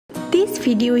This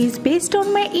video is based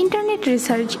on my internet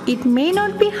research. It may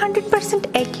not be 100%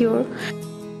 accurate.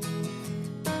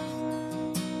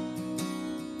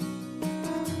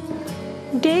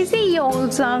 Daisy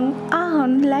Yeol-jung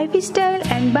Ahn lifestyle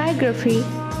and biography.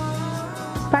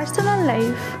 Personal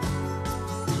life.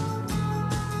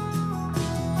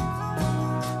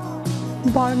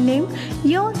 Born name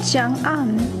Yeol-jung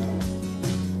Ahn.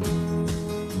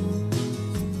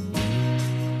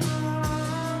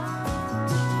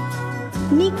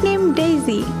 Nickname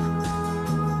Daisy.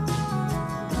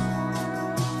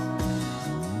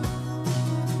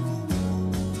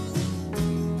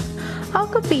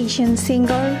 Occupation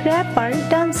singer, rapper,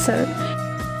 dancer.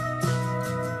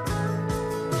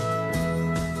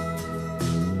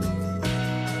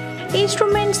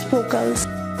 Instruments vocals.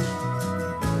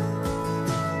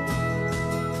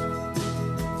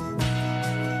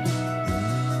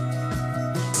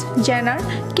 Genre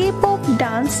K-pop,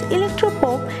 dance,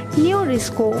 electropop, neo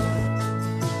disco.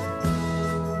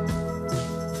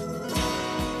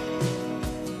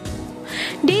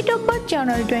 Date of birth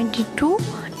January 22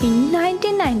 in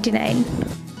 1999.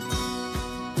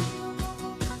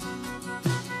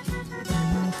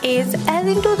 Age as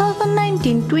in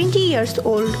 2019, 20 years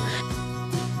old.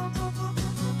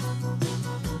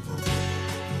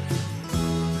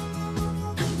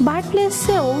 Birthplace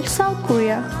Seoul, South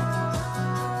Korea.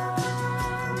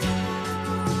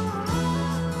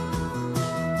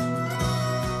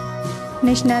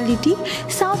 Nationality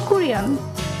South Korean.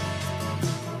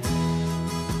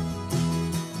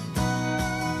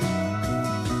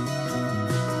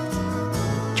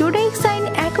 Zodiac sign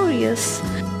Aquarius.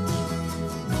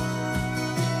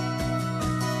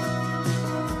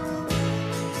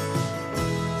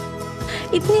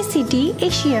 Ethnicity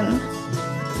Asian.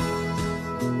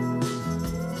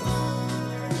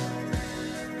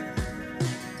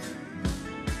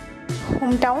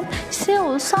 Hometown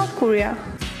Seoul, South Korea.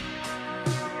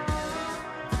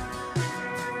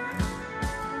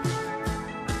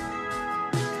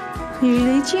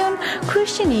 Religion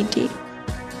Christianity.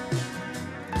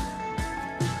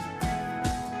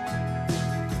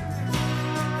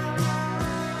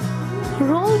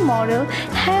 Role model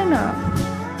Hannah.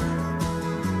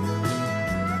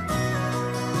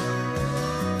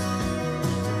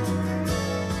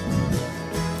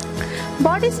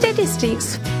 Body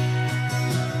statistics.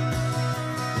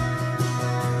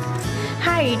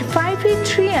 Height 5 feet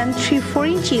 3 and 3/4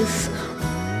 inches.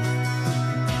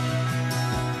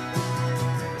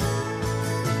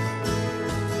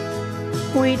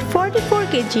 Weight 44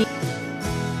 kg.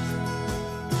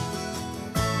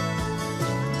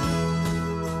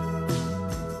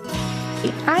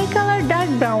 Eye color dark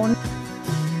brown.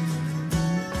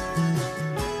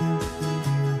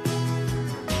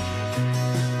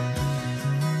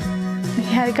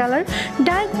 Hair color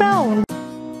dark brown.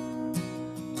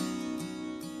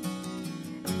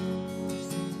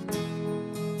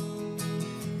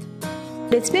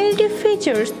 Personality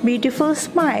features beautiful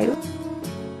smile.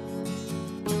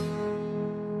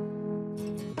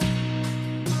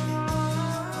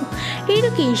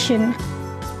 Education.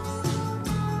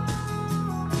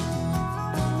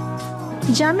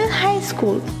 Jamil High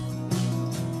School.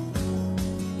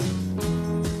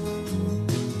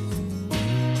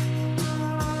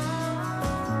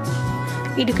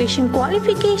 Education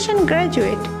qualification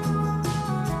graduate.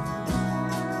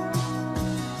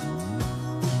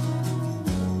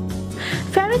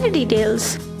 Family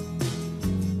details.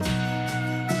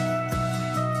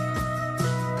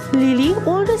 Lily,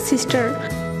 older sister.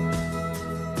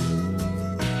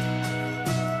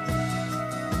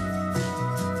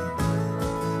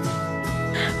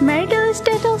 Marital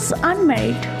status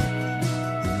unmarried.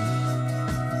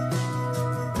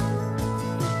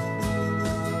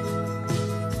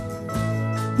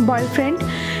 Boyfriend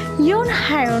Yoon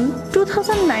Hyun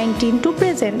 2019 to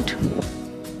present.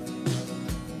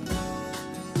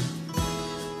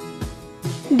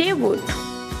 Debut.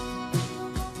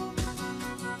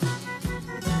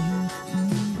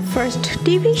 First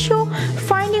TV show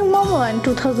Finding Momoland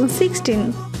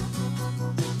 2016.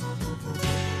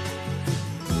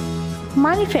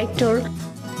 Manufacturer.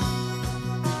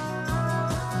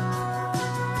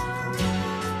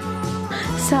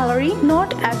 Salary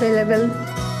not available.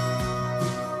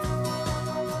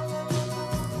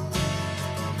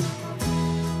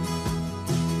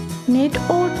 Net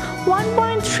worth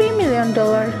 $1.3 million.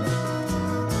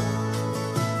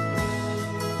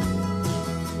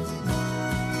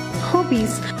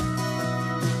 Hobbies.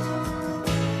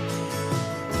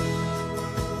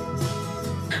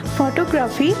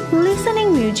 Photography,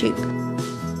 listening music.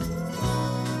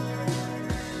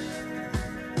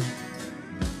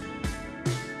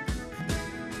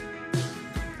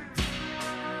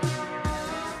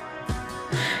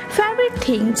 Favorite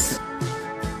things.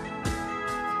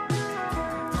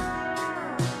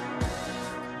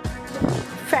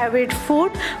 Favorite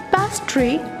food,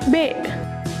 pastry, bake.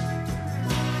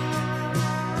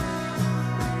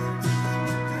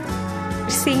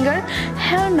 Singer,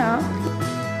 Hannah.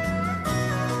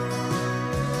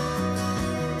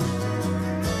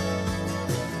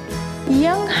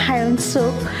 Young Hyun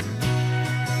Suk.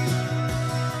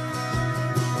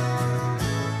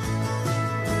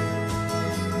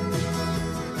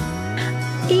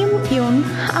 Im Yoon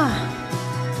Ah.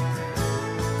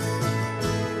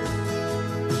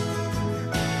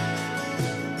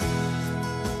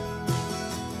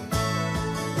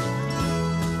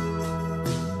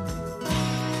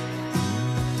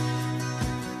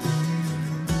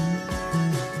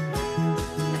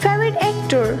 Favorite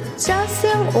actor, Cha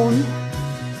Seung-eun.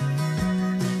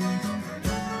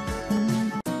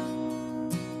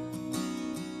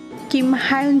 Kim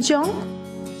Hyun-jong.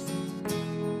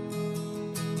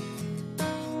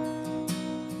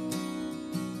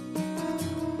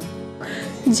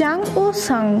 Jang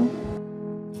Oh-sang.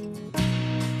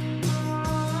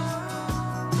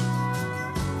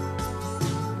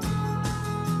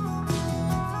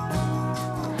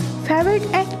 Favorite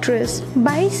actress,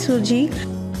 Bae Suji.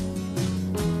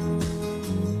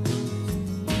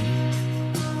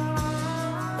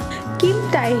 Kim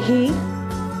Tae-hee.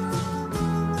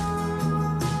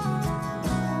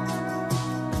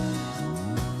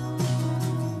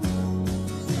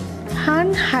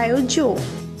 Han Hyo-jo.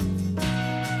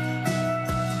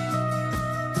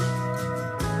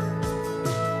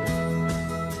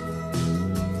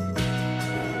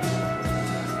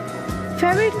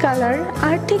 Favorite color,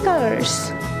 earthy colors.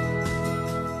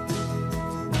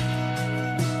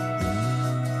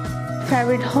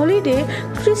 Favorite holiday,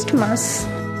 Christmas.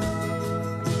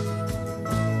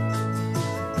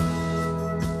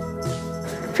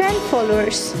 Fan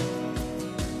followers.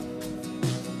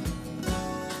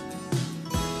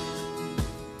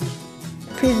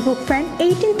 Facebook fan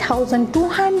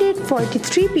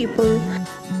 18,243 people.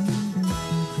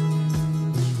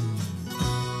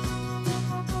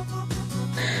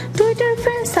 Twitter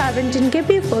fan 17k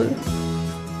people.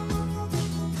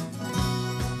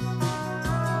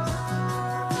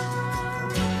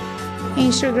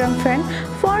 Instagram fan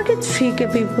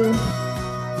 43k people.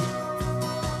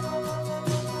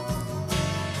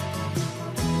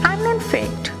 Unknown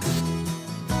fact.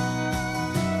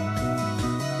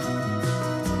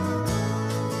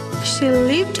 She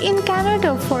lived in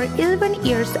Canada for 11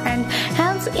 years and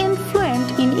has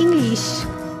fluent in English.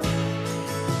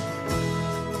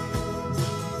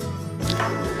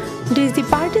 Daisy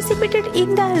participated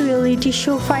in the reality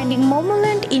show Finding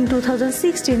Momoland in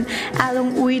 2016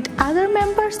 along with other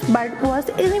members but was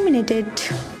eliminated.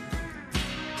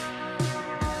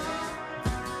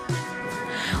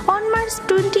 On March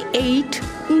 28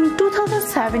 in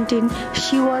 2017,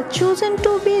 she was chosen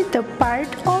to be the part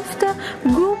of the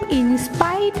group in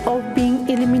spite of being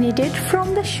eliminated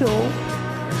from the show.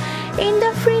 In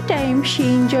the free time, she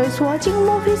enjoys watching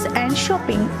movies and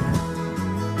shopping.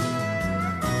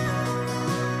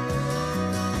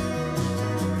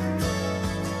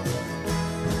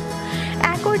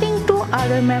 According to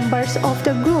other members of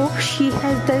the group, she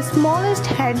has the smallest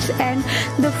hands and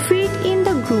the feet in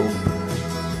the group.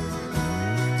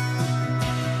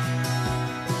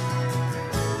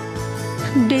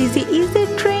 Daisy is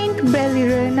a trained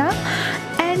ballerina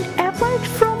and apart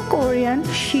from Korean,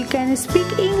 she can speak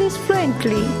English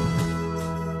fluently.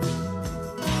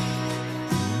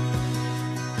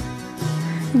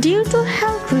 Due to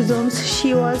health reasons,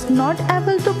 she was not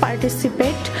able to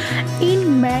participate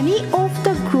in many of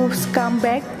the group's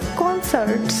comeback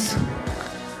concerts.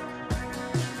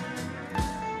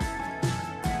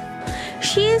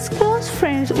 She is close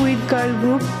friends with girl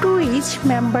group Twitch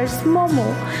members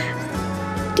Momo,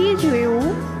 Taeju,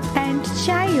 and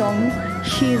Chaeyoung.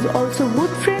 She is also good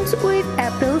friends with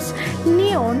Apple's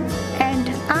Neon and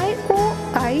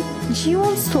IOI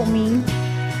Jeon Somi.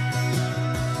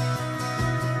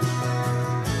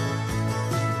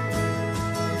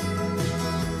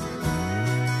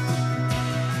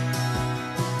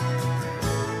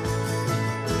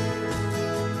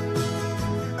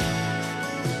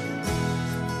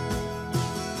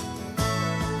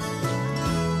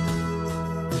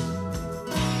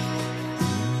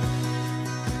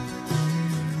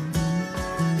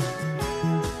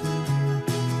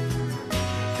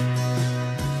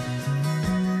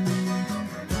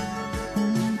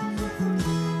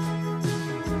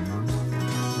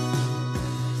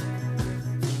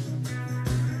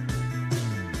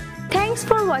 Thanks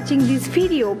for watching this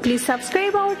video. Please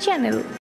subscribe our channel.